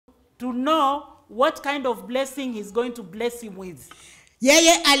to know what kind of blessing he's going to bless him with.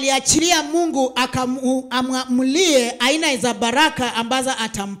 Yeye aliachilia Mungu akamulie aina za baraka ambazo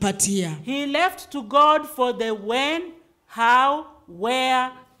atampatia. He left to God for the when, how,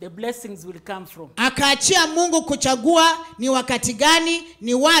 where the blessings will come from. Akaachia Mungu kuchagua ni wakati gani,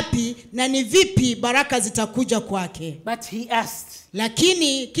 ni wapi na ni vipi baraka zitakuja kwake. But he asked.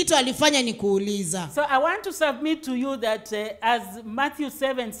 Lakini kitu alifanya ni kuuliza. So I want to submit to you that as Matthew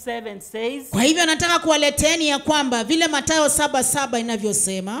 7:7 says, kwa hivyo nataka kuwaleteni ya kwamba vile Mathayo 7:7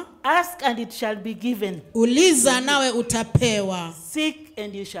 inavyosema, ask and it shall be given. Uliza nawe utapewa. Seek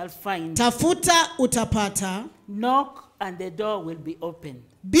and you shall find. Tafuta utapata. Knock and the door will be open.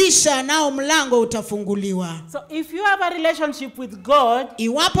 Bisha nao mlango utafunguliwa. So if you have a relationship with God,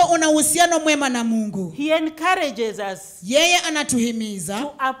 iwapo una uhusiano mwema na Mungu, he encourages us, yeye anatuhimiza,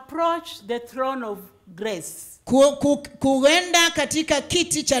 to approach the throne of grace. Kuenda katika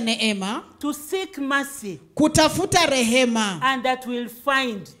kiti cha neema, to seek mercy, kutafuta rehema, and that will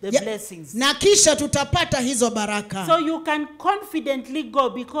find the blessings. Na kisha tutapata hizo baraka. So you can confidently go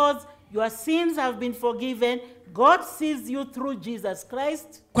because your sins have been forgiven. God sees you through Jesus Christ.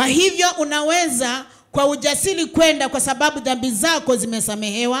 Kwa hivyo unaweza kwa ujasiri kwenda kwa sababu dhambi zako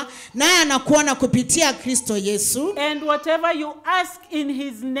zimesamehewa, naye anakuona kupitia Kristo Yesu. And whatever you ask in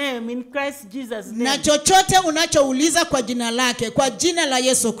his name, in Christ Jesus' name, na chochote unachouliza kwa jina lake, kwa jina la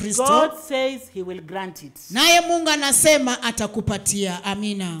Yesu Kristo, God says he will grant it. Naye Mungu anasema atakupatia.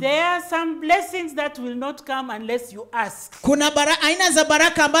 Amina. There are some blessings that will not come unless you ask. Kuna aina za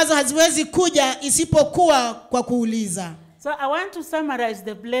baraka ambazo haziwezi kuja isipokuwa kwa kuuliza. So I want to summarize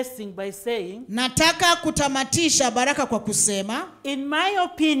the blessing by saying, nataka kutamatisha baraka kwa kusema, in my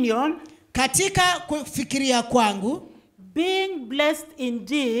opinion, katika kufikiria kwangu, being blessed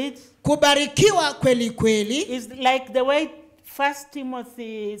indeed, kubarikiwa kweli kweli, is like the way 1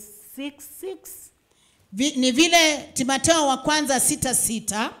 Timothy 6:6, ni vile Timotheo wa kwanza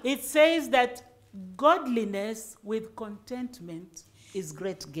 6:6, it says that godliness with contentment is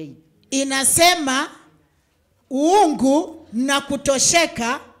great gain. Inasema uungu na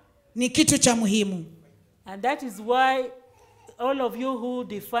kutosheka ni kitu cha muhimu. And that is why all of you who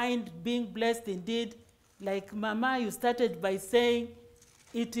defined being blessed indeed, like Mama, you started by saying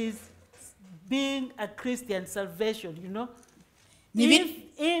it is being a Christian salvation, you know.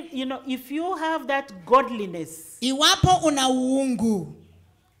 If you have that godliness, iwapo una uungu,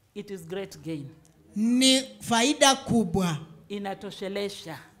 it is great gain. Ni faida kubwa.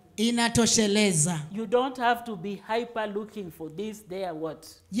 Inatoshelesha. Inatosheleza. You don't have to be hyper looking for this, there, what.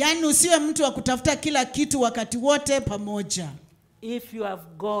 Yani usiwe mtu wa kutafuta kila kitu wakati wote pamoja. If you have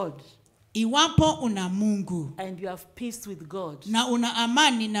God, iwapo una Mungu, and you have peace with God, na una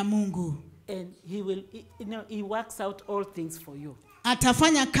amani na Mungu, and he works out all things for you.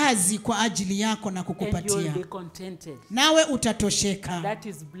 Atafanya kazi kwa ajili yako na kukupatia. And you will be contented. Nawe utatosheka. And that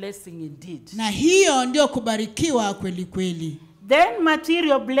is blessing indeed. Na hiyo ndio kubarikiwa kweli kweli. Then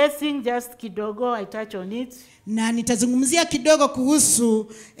material blessing, just kidogo, I touch on it. Na nitazungumzia kidogo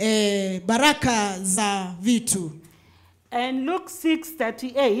kuhusu baraka za vitu. And Luke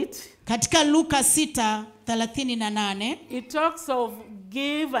 6:38, katika Luka 6:38, it talks of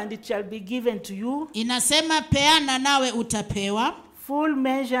give and it shall be given to you. Inasema peana nawe utapewa. Full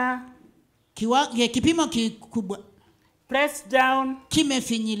measure, kipimo kikubwa, pressed down,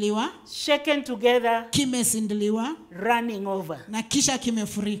 kimefinyiliwa, shaken together, kimesindiliwa, running over, na kisha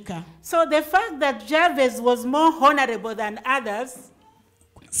kimefurika. So the fact that Jabez was more honorable than others,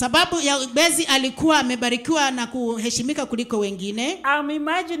 sababu ya Bezi alikuwa amebarikiwa na kuheshimika kuliko wengine, I'm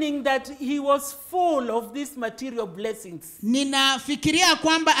imagining that he was full of these material blessings. Ninafikiria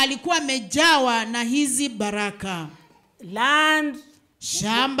kwamba alikuwa amejawa na hizi baraka. Land,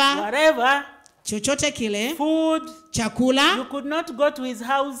 shamba, whatever, chochote kile, food, chakula. You could not go to his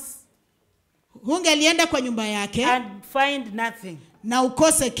house, hungelienda kwa nyumba yake, and find nothing, na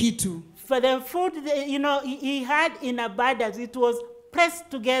ukose kitu. For the food, he had in abundance, it was pressed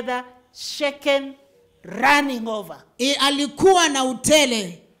together, shaken, running over. Alikuwa na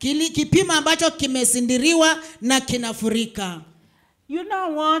utele, kipima ambacho kimesindiriwa na kinafurika. You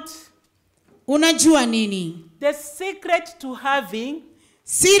know what? Unajua nini? The secret to having,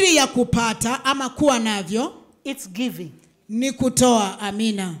 siri ya kupata ama kuwa navyo, it's giving. Ni kutoa.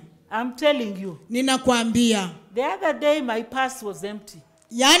 Amina. I'm telling you. Ninakwambia. The other day my purse was empty.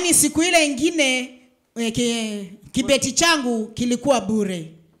 Yani siku ile ingine kibeti changu kilikuwa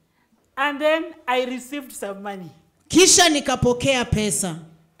bure. And then I received some money. Kisha nikapokea pesa.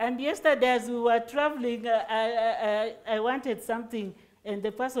 And yesterday as we were traveling, I wanted something, and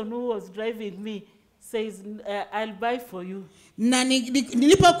the person who was driving me, says, I'll buy for you. Na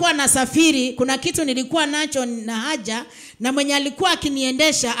nilipokuwa nasafiri kuna kitu nilikuwa nacho na haja, na mwenye alikuwa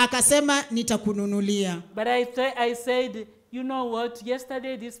akiniendesha akasema nitakununulia. But I said, you know what,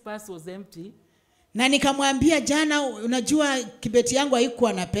 yesterday this purse was empty. Na nikamwambia jana, unajua kibeti yangu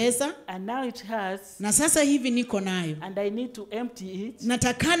haikuwa na pesa, and now it has, na sasa hivi niko nayo, and I need to empty it,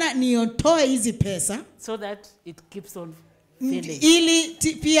 natakana niotoe hizi pesa so that it keeps on filling, ili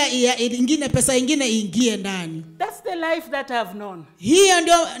pia ingine pesa ingine iingie ndani. That's the life that I have known. Hiyo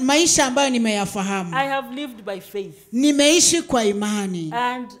ndio maisha ambayo nimeyafahamu. I have lived by faith. Nimeishi kwa imani.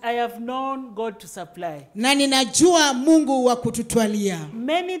 And I have known God to supply. Na ninajua Mungu wa kututwalia.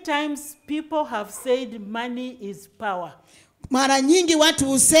 Many times people have said money is power. Mara nyingi watu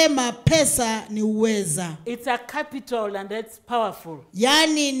husema pesa ni uweza. It's a capital and it's powerful.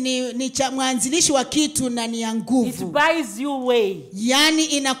 Yani ni mwanzilishi wa kitu na ni ya nguvu. It buys you way. Yani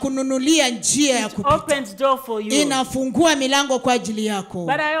inakununulia njia ya kupita. It opens door for you. Inafungua milango kwa ajili yako.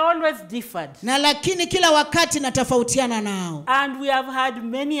 But I always differed. Na lakini kila wakati natofautiana nao. And we have had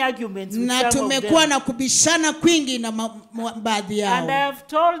many arguments with na tumekuwa na kubishana kwingi na baadhi yao. And I have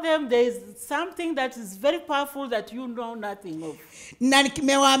told them there is something that is very powerful that you know nothing of. Na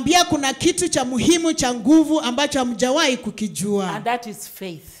nimewaambia kuna kitu cha muhimu cha nguvu ambacho hamjawahi kukijua. And that is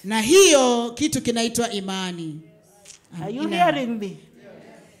faith. Na hiyo kitu kinaitwa imani. Are you hearing me? Yes.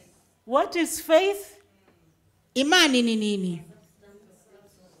 What is faith? Imani ni nini?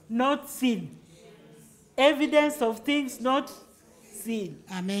 Not seen. Evidence of things not seen.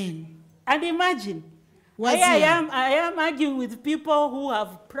 Amen. And imagine, I am arguing with people who have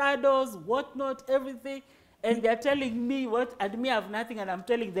Prados, whatnot, everything, and they are telling me what, and me have nothing, and I'm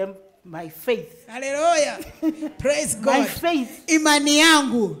telling them my faith. Hallelujah. Praise God. My faith imani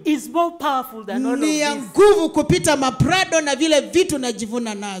yangu is more powerful than all of this. Ni ya nguvu kupita maprado na vile vitu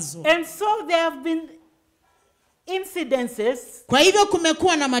najivuna nazo. And so there have been incidences. Kwa hivyo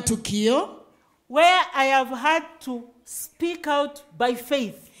kumekuwa na matukio where I have had to speak out by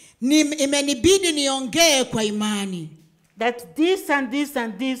faith. Imenibidi niongee kwa imani. That this and this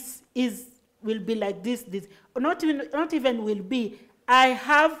and this will be like this. Not even will be. I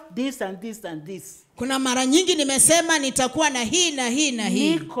have this and this and this. Kuna mara nyingi nimesema nitakuwa na hii na hii na hii.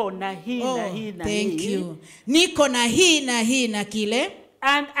 Niko na hii na hii na hii. Thank you. Niko na hii na hii na kile.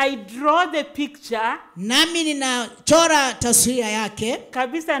 And I draw the picture. Nami ninachora taswira yake.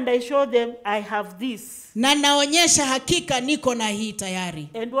 Kabisa, and I show them I have this. Na naonyesha hakika niko na hii tayari.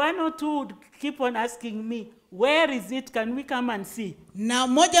 And one or two would keep on asking me, where is it? Can we come and see? Na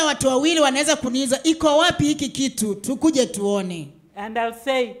mmoja watu wawili wanaweza kuniuliza iko wapi hiki kitu? Tukuje tuone. And I'll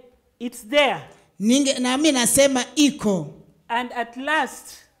say it's there. Na mimi nasema iko. And at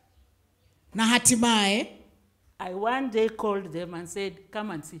last, na hatimaye, I one day called them and said,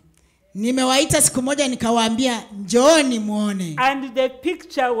 come and see. Nimewaita siku moja nikawaambia njooni muone. And the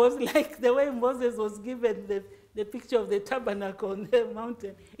picture was like the way Moses was given the picture of the tabernacle on the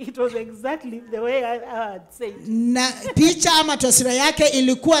mountain. It was exactly the way I had said. Na picha ama taswira yake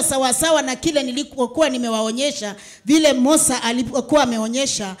ilikuwa sawa sawa na kile nilikuwa nimewaonyesha vile Musa alipokuwa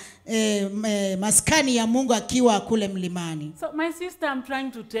ameonyesha maskani ya Mungu akiwa kule mlimani. So my sister, I'm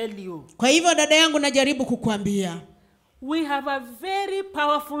trying to tell you. Kwa hivyo dada yangu najaribu kukuambia. We have a very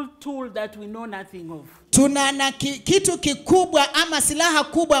powerful tool that we know nothing of. Tuna na kitu kikubwa ama silaha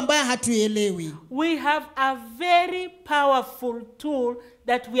kubwa ambayo hatuelewi. We have a very powerful tool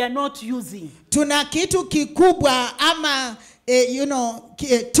that we are not using. Tuna kitu kikubwa ama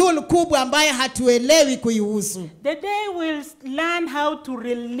tool kubwa ambayo hatuelewi kuihusu. The day we'll learn how to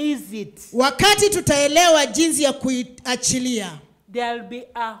release it. Wakati tutaelewa jinsi ya kuiachilia, there'll be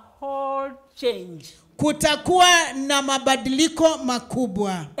a whole change. Kutakuwa na mabadiliko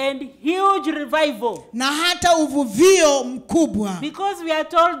makubwa. And huge revival. Na hata uvuvio mkubwa. Because we are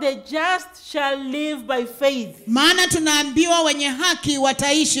told the just shall live by faith. Maana tunaambiwa wenye haki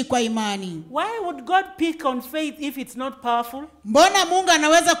wataishi kwa imani. Why would God pick on faith if it's not powerful? Mbona Mungu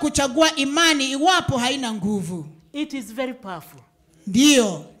anaweza kuchagua imani iwapo haina nguvu? It is very powerful.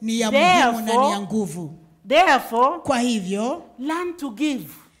 Ndio, ni ya muhimu na ni ya nguvu. Therefore, kwa hivyo, learn to give.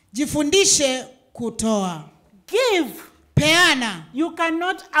 Jifundishe kutoa. Give. Peana. You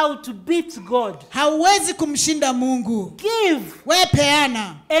cannot outbeat God. Hauwezi kumshinda Mungu. Give. We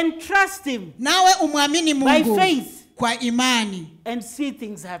peana. And trust him. Nawe umwamini Mungu. By faith. Kwa imani. And see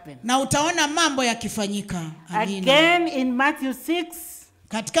things happen. Na utaona mambo yakifanyika. Amina. Again in Matthew 6.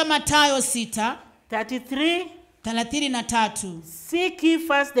 Katika Mathayo 6. 33. 33. Seek ye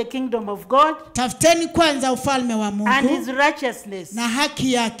first the kingdom of God Tafuteni kwanza ufalme wa and Mungu his righteousness, na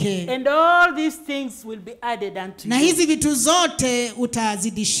haki yake, and all these things will be added unto na you. hizi vitu zote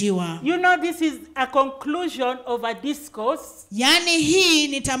utazidishiwa. You know, this is a conclusion of a discourse Yani hii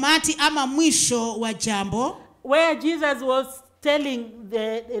ni tamati ama mwisho wa jambo, where Jesus was telling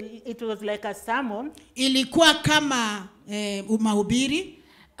it was like a sermon, ilikuwa kama mahubiri,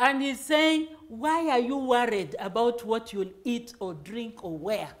 and he's saying, why are you worried about what you'll eat or drink or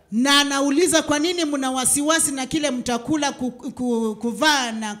wear? na anauliza kwa nini mna wasiwasi na kile mtakula,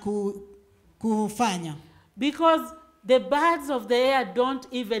 kuvaa na kufanya. Because the birds of the air don't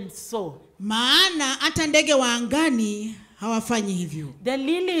even sow. Maana hata ndege wa angani hawafanyi hivyo. The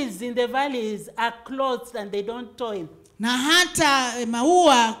lilies in the valleys are clothed and they don't toil. Na hata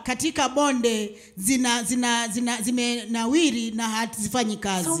maua katika bonde zimenawiri na hazifanyi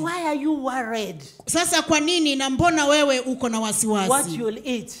kazi. So why are you worried? Sasa kwa nini na mbona wewe uko na wasiwasi? What you'll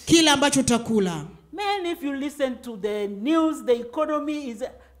eat. Kila ambacho utakula. Man, if you listen to the news, the economy is,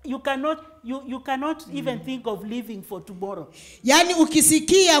 you cannot even think of living for tomorrow. Yani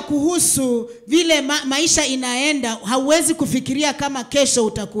ukisikia kuhusu vile maisha inaenda, hauwezi kufikiria kama kesho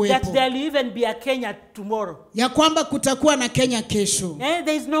utakuwepo. That there will even be a Kenya tomorrow. Ya kwamba kutakuwa na Kenya kesho.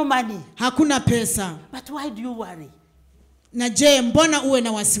 There is no money. Hakuna pesa. But why do you worry? Na je, mbona uwe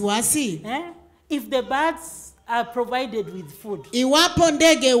na wasiwasi? If the birds are provided with food, iwapo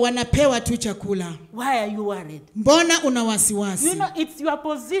ndege wanapewa tu chakula, why are you worried? Mbona una wasiwasi? You know, it's your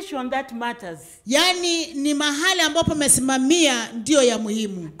position that matters. Yani ni mahali ambapo umesimamia ndio ya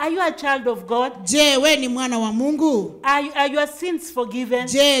muhimu. Are you a child of God? Je, we ni mwana wa Mungu? Are your sins forgiven?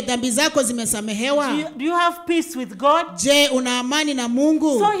 Je, dhambi zako zimesamehewa? Do you have peace with God? Je, una amani na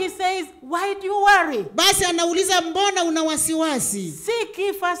Mungu? So he says, why do you worry? Basi anauliza mbona una wasiwasi? Seek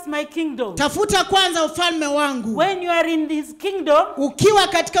ye first my kingdom. Tafuta kwanza ufalme wangu. When you are in his kingdom, ukiwa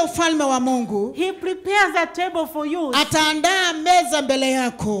katika ufalme wa Mungu, he prepares a table for you. Ataandaa meza mbele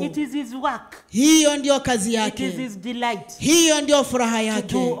yako. It is his work. Hiyo ndio kazi yake. It is his delight. Hiyo ndio furaha yake.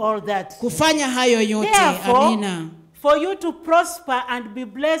 To do all that. Kufanya hayo yote. Therefore, amina. For you to prosper and be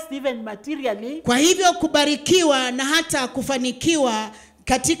blessed even materially. Kwa hivyo kubarikiwa na hata kufanikiwa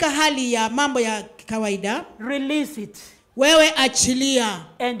katika hali ya mambo ya kawaida. Release it. Wewe achilia.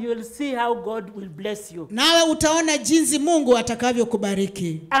 And you'll see how God will bless you. Nawe utaona jinsi Mungu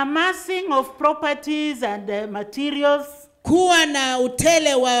atakavyokubariki. Amassing of properties and materials. Kuwa na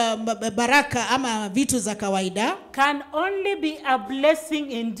utele wa baraka ama vitu za kawaida. Can only be a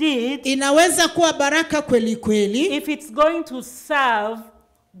blessing indeed. Inaweza kuwa baraka kweli kweli. If it's going to serve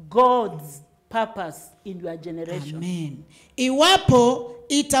God's purpose in your generation. Amen. Iwapo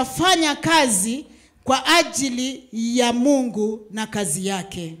itafanya kazi kwa ajili ya Mungu na kazi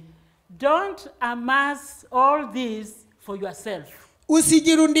yake. Don't amass all this for yourself.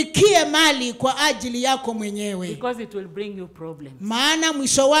 Usijirundikie mali kwa ajili yako mwenyewe. Because it will bring you problems. Maana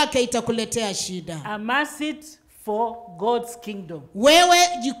mwisho wake itakuletea shida. Amass it for God's kingdom. Wewe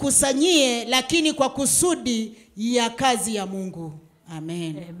jikusanyie lakini kwa kusudi ya kazi ya Mungu.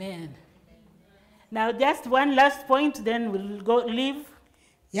 Amen. Amen. Now just one last point, then we'll leave.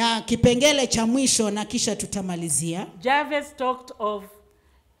 Ya kipengele cha mwisho na kisha tutamalizia. Jabez talked of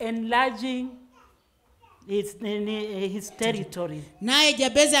enlarging his territory. Naye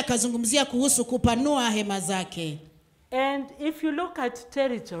Jabez akazungumzia kuhusu kupanua hema zake. And if you look at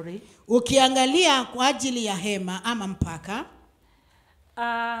territory, ukiangalia kwa ajili ya hema ama mpaka,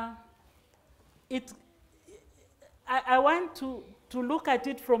 I want to look at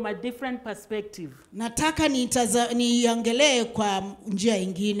it from a different perspective. Nataka niangalie kwa njia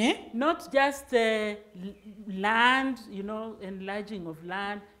nyingine. Not just land, you know, enlarging of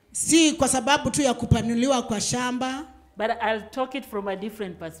land. Si kwa sababu tu ya kupanuliwa kwa shamba. But I'll talk it from a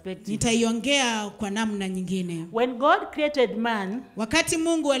different perspective. Nitaiongea kwa namna nyingine. When God created man, wakati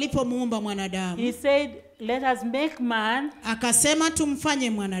Mungu alipomuumba mwanadamu, he said, let us make man, akasema tumfanye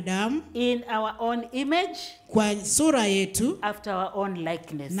mwanadamu in our own image, kwa sura yetu, after our own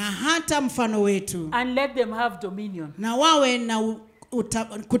likeness, na hata mfano wetu, and let them have dominion, na wawe na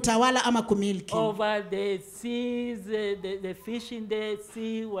kutawala ama kumiliki over the seas, the fish in the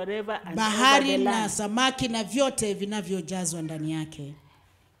sea, whatever, and bahari na samaki na vyote vinavyojazwa ndani yake.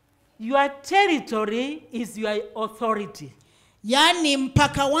 Your territory is your authority. Yani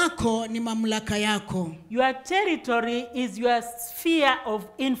mpaka wako ni mamlaka yako. Your territory is your sphere of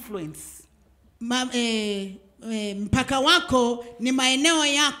influence. Mpaka wako ni maeneo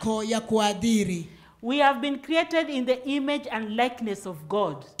yako ya kuadhiri. We have been created in the image and likeness of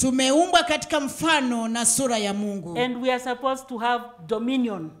God. Tumeumbwa katika mfano na sura ya Mungu. And we are supposed to have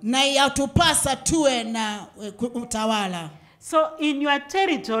dominion. Na yatupasa tuwe na utawala. So in your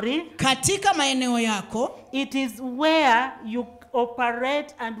territory, katika maeneo yako, it is where you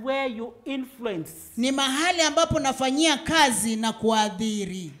operate and where you influence. Ni mahali ambapo nafanyia kazi na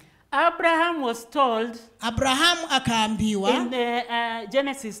kuadhiri. Abraham was told, Abraham akaambiwa in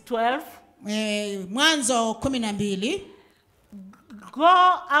Genesis 12, Mwanzo 12, go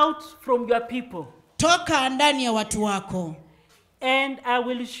out from your people. Toka ndani ya watu wako. And I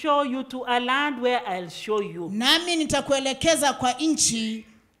will show you to a land where I'll show you. Nami nitakuelekeza kwa nchi,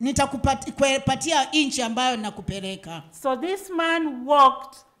 nitakupatia nchi ambayo nakupeleka. So this man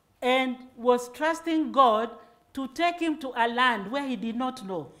walked and was trusting God to take him to a land where he did not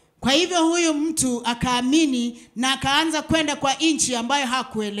know. Kwa hivyo huyu mtu akaamini na akaanza kwenda kwa nchi ambayo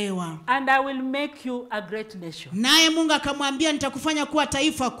hakuelewa. And I will make you a great nation. Naye Mungu akamwambia nitakufanya kuwa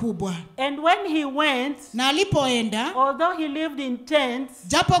taifa kubwa. And when he went, na alipoenda, although he lived in tents,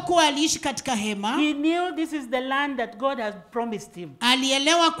 japokuwa aliishi katika hema, he knew this is the land that God has promised him.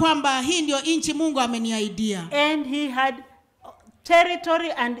 Alielewa kwamba hii ndio nchi Mungu ameniahidia. And he had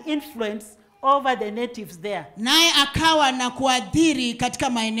territory and influence over the natives there. Naye akawa na kuadhiri katika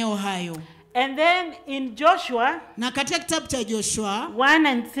maeneo hayo. And then in Joshua, na katika kitabu cha Joshua 1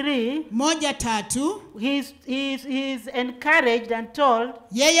 and 3, 1:3, he is encouraged and told,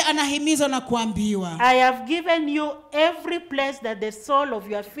 yeye anahimizwa na kuambiwa, I have given you every place that the sole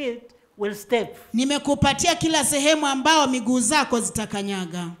of your feet will step. Nimekupatia kila sehemu ambao miguu zako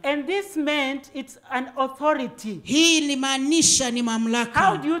zitakanyaga. And this meant it's an authority. Hii limaanisha ni mamlaka.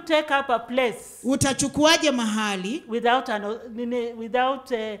 How do you take up a place? Utachukuaje mahali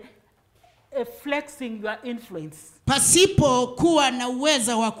without flexing your influence? Pasipo kuwa na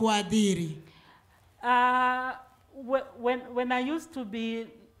uwezo wa kuadhiri. When I used to be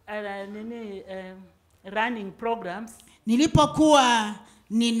running programs, nilipokuwa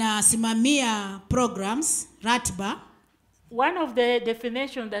ninasimamia programs, ratiba, one of the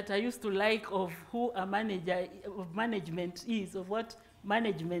definitions that I used to like of who a manager of management is, of what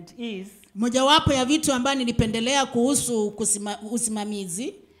management is, mojawapo ya vitu ambayo nilipendelea kuhusu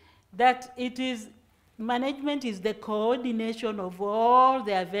usimamizi, that it is management is the coordination of all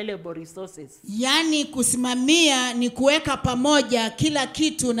the available resources. Yani kusimamia ni kuweka pamoja kila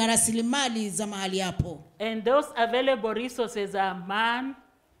kitu na rasilimali za mahali hapo. And those available resources are man,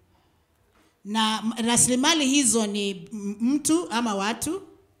 na rasilimali hizo ni mtu ama watu,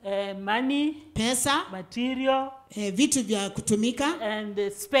 money, pesa, material, vitu vya kutumika,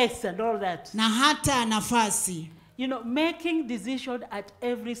 and space and all that. Na hata nafasi. You know, making decision at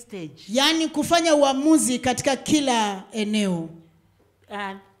every stage. Yani kufanya uamuzi katika kila eneo.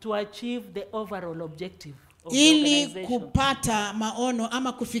 And to achieve the overall objective of ili the organization. Kupata maono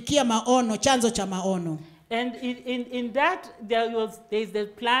ama kufikia maono, chanzo cha maono. And in that there is the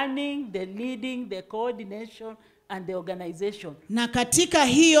planning, the leading, the coordination and the organization. Na katika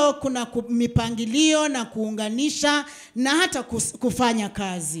hiyo kuna mipangilio na kuunganisha na hata kufanya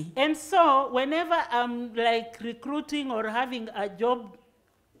kazi. And so whenever I'm like recruiting or having a job,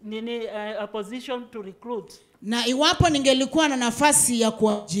 a position to recruit, na iwapo ningelikuwa na nafasi ya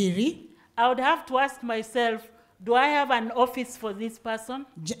kuajiri, I would have to ask myself, do I have an office for this person?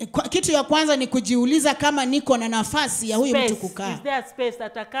 Kitu ya kwanza ni kujiuliza kama niko na nafasi ya huyu mtu kukaa. Is there space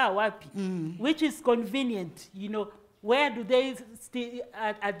atakaa wapi? Which is convenient, you know, where do they stay,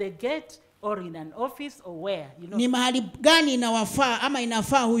 at the gate or in an office or where, you know? Ni mahali gani inawafaa ama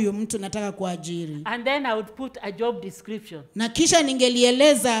inafaa huyu mtu nataka kuajiri. And then I would put a job description. Na kisha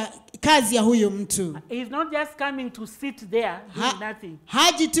ningelieleza kazi ya huyu mtu. He's not just coming to sit there doing nothing.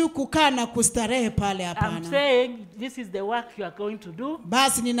 Haji tu kukaa na kustarehe pale, hapana. I'm saying this is the work you are going to do.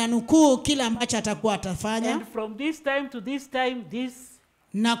 Basi ninanukuu kila ambacho atakuwa atafanya. And from this time to this time, this.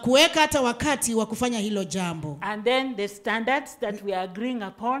 Na kuweka hata wakati wa kufanya hilo jambo. And then the standards that we are agreeing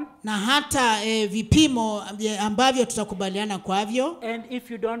upon. Na hata vipimo ambavyo tutakubaliana kwavyo. And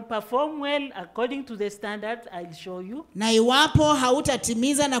if you don't perform well according to the standards, I'll show you. Na iwapo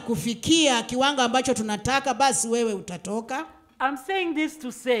hautatimiza na kufikia kiwango ambacho tunataka, basi wewe utatoka. I'm saying this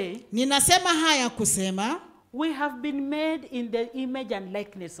to say, ninasema haya kusema, we have been made in the image and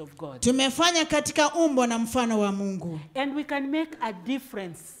likeness of God. Tumefanya katika umbo na mfano wa Mungu. And we can make a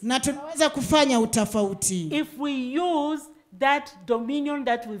difference. Na tunaweza kufanya utofauti. If we use that dominion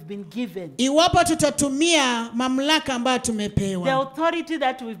that we've been given. Iwapo tutatumia mamlaka ambayo tumepewa. The authority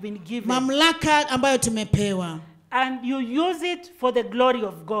that we've been given. Mamlaka ambayo tumepewa. and you use it for the glory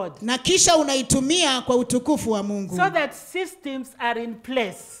of God. Na kisha unaitumia kwa utukufu wa Mungu. So that systems are in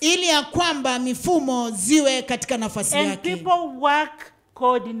place. Ili ya kwamba mifumo ziwe katika nafasi And yake. people work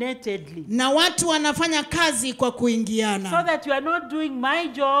coordinatedly. Na watu wanafanya kazi kwa kuingiana. So that you are not doing my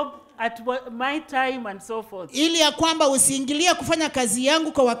job at my time and so forth. Ili ya kwamba usiingilie kufanya kazi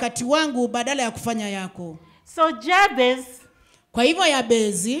yangu kwa wakati wangu badala ya kufanya yako. So Jabez, kwa hivyo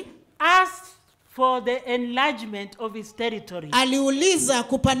Yabezi, asked for the enlargement of his territory. aliuliza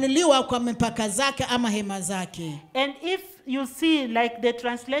kupanuliwa kwa mipaka zake ama hema zake. And if you see, like the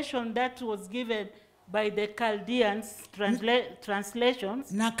translation that was given by the Chaldeans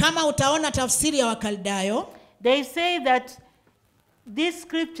translations, na kama utaona tafsiri ya Wakaldayo, they say that this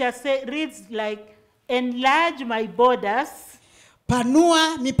scripture reads like, enlarge my borders,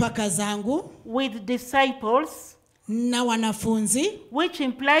 panua mipaka zangu, with disciples, na wanafunzi, which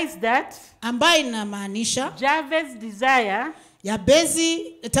implies that ambayo inamaanisha Jabez's desire,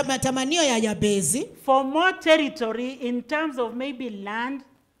 Yabezi, tamanio ya Yabezi for more territory in terms of maybe land,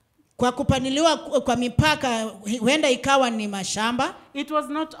 kwa kupanuliwa kwa mipaka, huenda ikawa ni mashamba. it was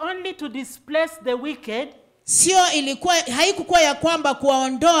not only to displace the wicked, haikukuwa ya kwamba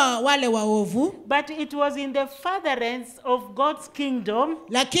kuwaondoa wale waovu, but it was in the furtherance of God's kingdom,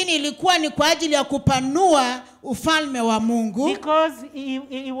 lakini ilikuwa ni kwa ajili ya kupanua ufalme wa Mungu, because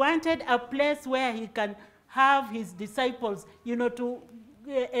he wanted a place where he can have his disciples, to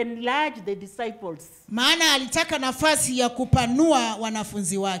enlarge the disciples. Maana alitaka nafasi ya kupanua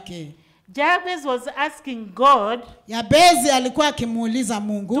wanafunzi wake. Jabez was asking God, Yabezi alikuwa akimuuliza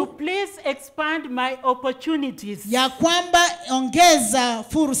Mungu, to please expand my opportunities, ya kwamba ongeza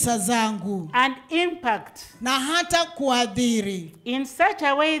fursa zangu and impact, na hata kuadhiri, in such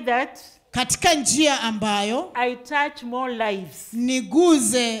a way that katika njia ambayo I touch more lives,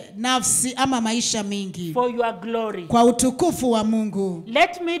 niguze nafsi ama maisha mingi for your glory. kwa utukufu wa Mungu.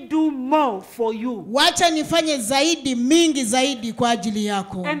 Let me do more for you. Wacha nifanye zaidi, mingi zaidi kwa ajili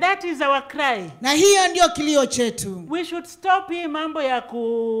yako. And that is our cry. Na hiyo ndio kilio chetu. We should stop hii mambo ya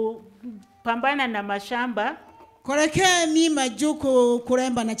kupambana na mashamba. Koreke mima juko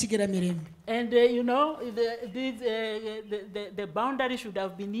kuremba na chigira miremu. And the boundary should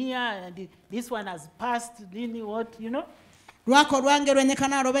have been here, and this one has passed. Rwako rwange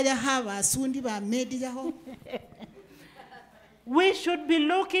rwenyekana robeja haba sundi ba medi jaho. We should be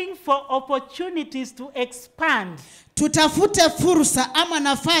looking for opportunities to expand. Tutafute fursa ama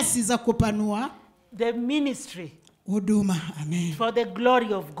nafasi za kupanua the ministry. Huduma, amen. For the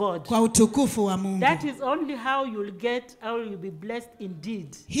glory of God. Kwa utukufu wa Mungu. That is only how you'll be blessed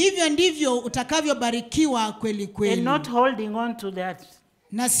indeed. Hivyo ndivyo utakavyobarikiwa kweli kweli. And not holding on to that.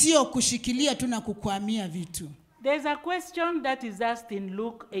 Na sio kushikilia tu na kukwamia vitu. There's a question that is asked in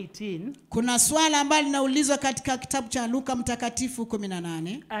Luke 18. Kuna swala ambalo linaulizwa katika kitabu cha Luka mtakatifu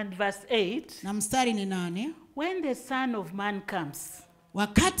 18. And verse 8. Na mstari ni 8. When the Son of Man comes,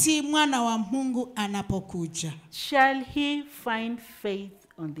 wakati mwana wa Mungu anapokuja, shall he find faith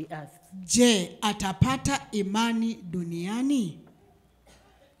on the earth? Je, atapata imani duniani?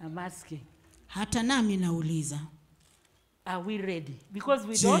 I'm asking. Hata nami nauliza. Are we ready? Because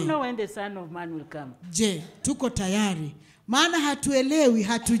we don't know when the Son of Man will come. Je, tuko tayari? Maana hatuelewi,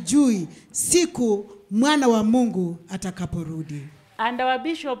 hatujui siku mwana wa Mungu atakaporudi. And our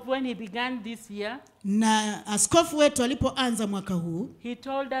bishop, when he began this year, na askofu wetu alipoanza mwaka huu, he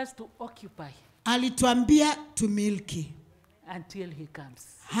told us to occupy. Alituambia tumiliki until he comes.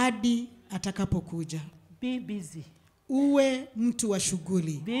 Hadi atakapokuja. Be busy. Uwe mtu wa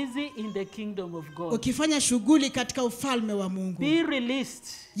shughuli. Busy in the kingdom of God. Ukifanya shughuli katika ufalme wa Mungu. Be released.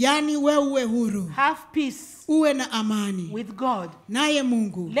 Yani uwe huru. Have peace. Uwe na amani. With God. Naye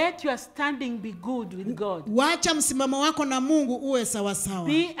Mungu. Let your standing be good with God. Wacha msimamo wako na Mungu uwe sawa sawa.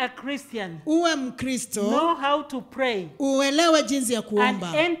 Be a Christian. Uwe Mkristo. Know how to pray. Uelewe jinsi ya kuomba.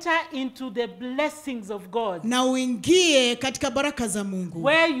 And enter into the blessings of God. Na uingie katika baraka za Mungu.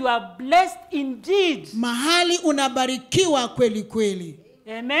 Where you are blessed indeed. Mahali unabarikiwa kweli kweli.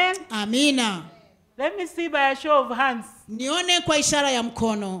 Amen. Amina. Let me see by a show of hands. Nione kwa ishara ya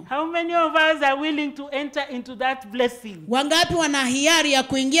mkono. How many of us are willing to enter into that blessing? Wangapi wana hiari ya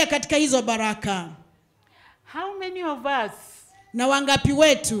kuingia katika hizo baraka? How many of us na wangapi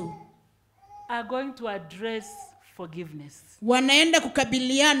wetu are going to address forgiveness? Wanaenda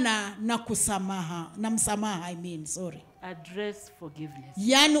kukabiliana na msamaha, Address forgiveness.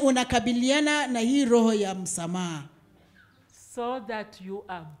 Yani unakabiliana na hii roho ya msamaha. So that you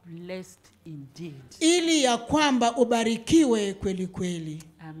are blessed indeed. Ili ya kwamba ubarikiwe kweli kweli.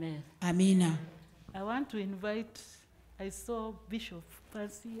 Amen. Amina. I want to invite, I saw Bishop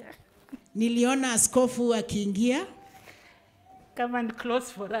Sabatia. Niliona askofu akiingia. Come and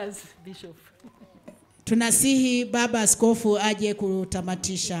close for us, Bishop. Tunasihi baba askofu aje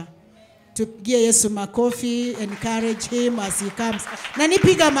kutamatisha. Tupigie Yesu makofi, encourage him as he comes. Na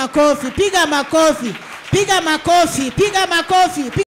nipiga makofi, piga makofi, piga makofi, piga makofi.